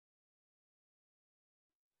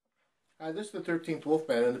Hi, this is the 13th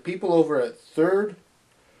Wolfman, and the people over at Third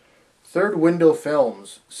Window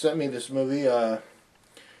Films sent me this movie.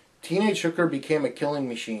 Teenage Hooker Became a Killing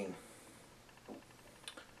Machine.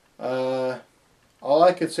 All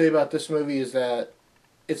I could say about this movie is that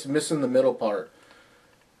it's missing the middle part.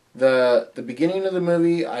 The beginning of the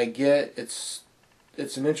movie, I get it's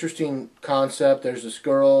an interesting concept. There's this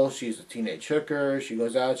girl, she's a teenage hooker. She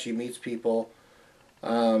goes out, she meets people.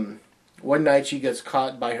 One night she gets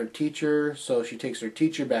caught by her teacher, so she takes her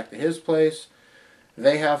teacher back to his place.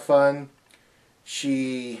 They have fun.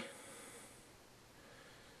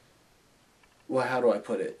 Well, how do I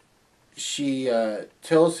put it? She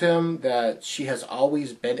tells him that she has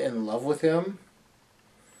always been in love with him.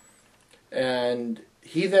 And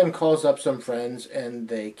he then calls up some friends and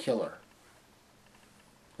they kill her.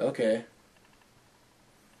 Okay.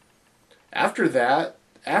 After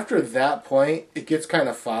that point, it gets kind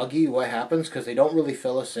of foggy what happens because they don't really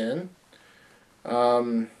fill us in.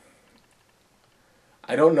 I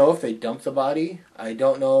don't know if they dumped the body. I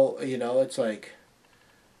don't know, it's like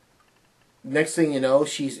next thing you know,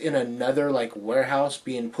 she's in another like warehouse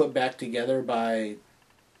being put back together by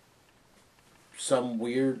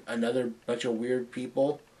another bunch of weird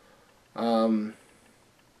people. And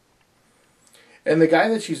the guy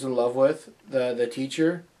that she's in love with, the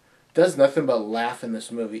teacher, does nothing but laugh in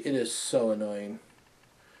this movie. It is so annoying.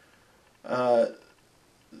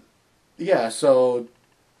 Yeah, so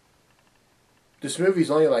this movie's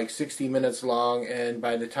only like 60 minutes long, and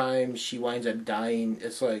by the time she winds up dying,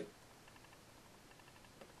 it's like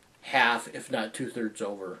half, if not two-thirds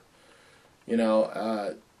over.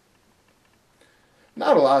 Not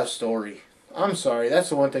a lot of story. I'm sorry, that's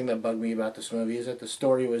the one thing that bugged me about this movie, is that the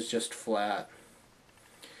story was just flat.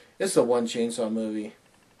 It's a one chainsaw movie.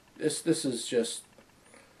 This is just...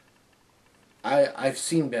 I've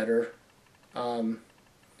seen better. And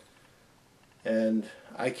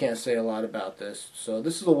I can't say a lot about this. So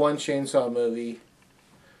this is a one chainsaw movie.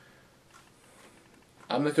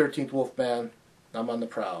 I'm the 13th Wolfman. I'm on the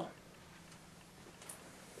prowl.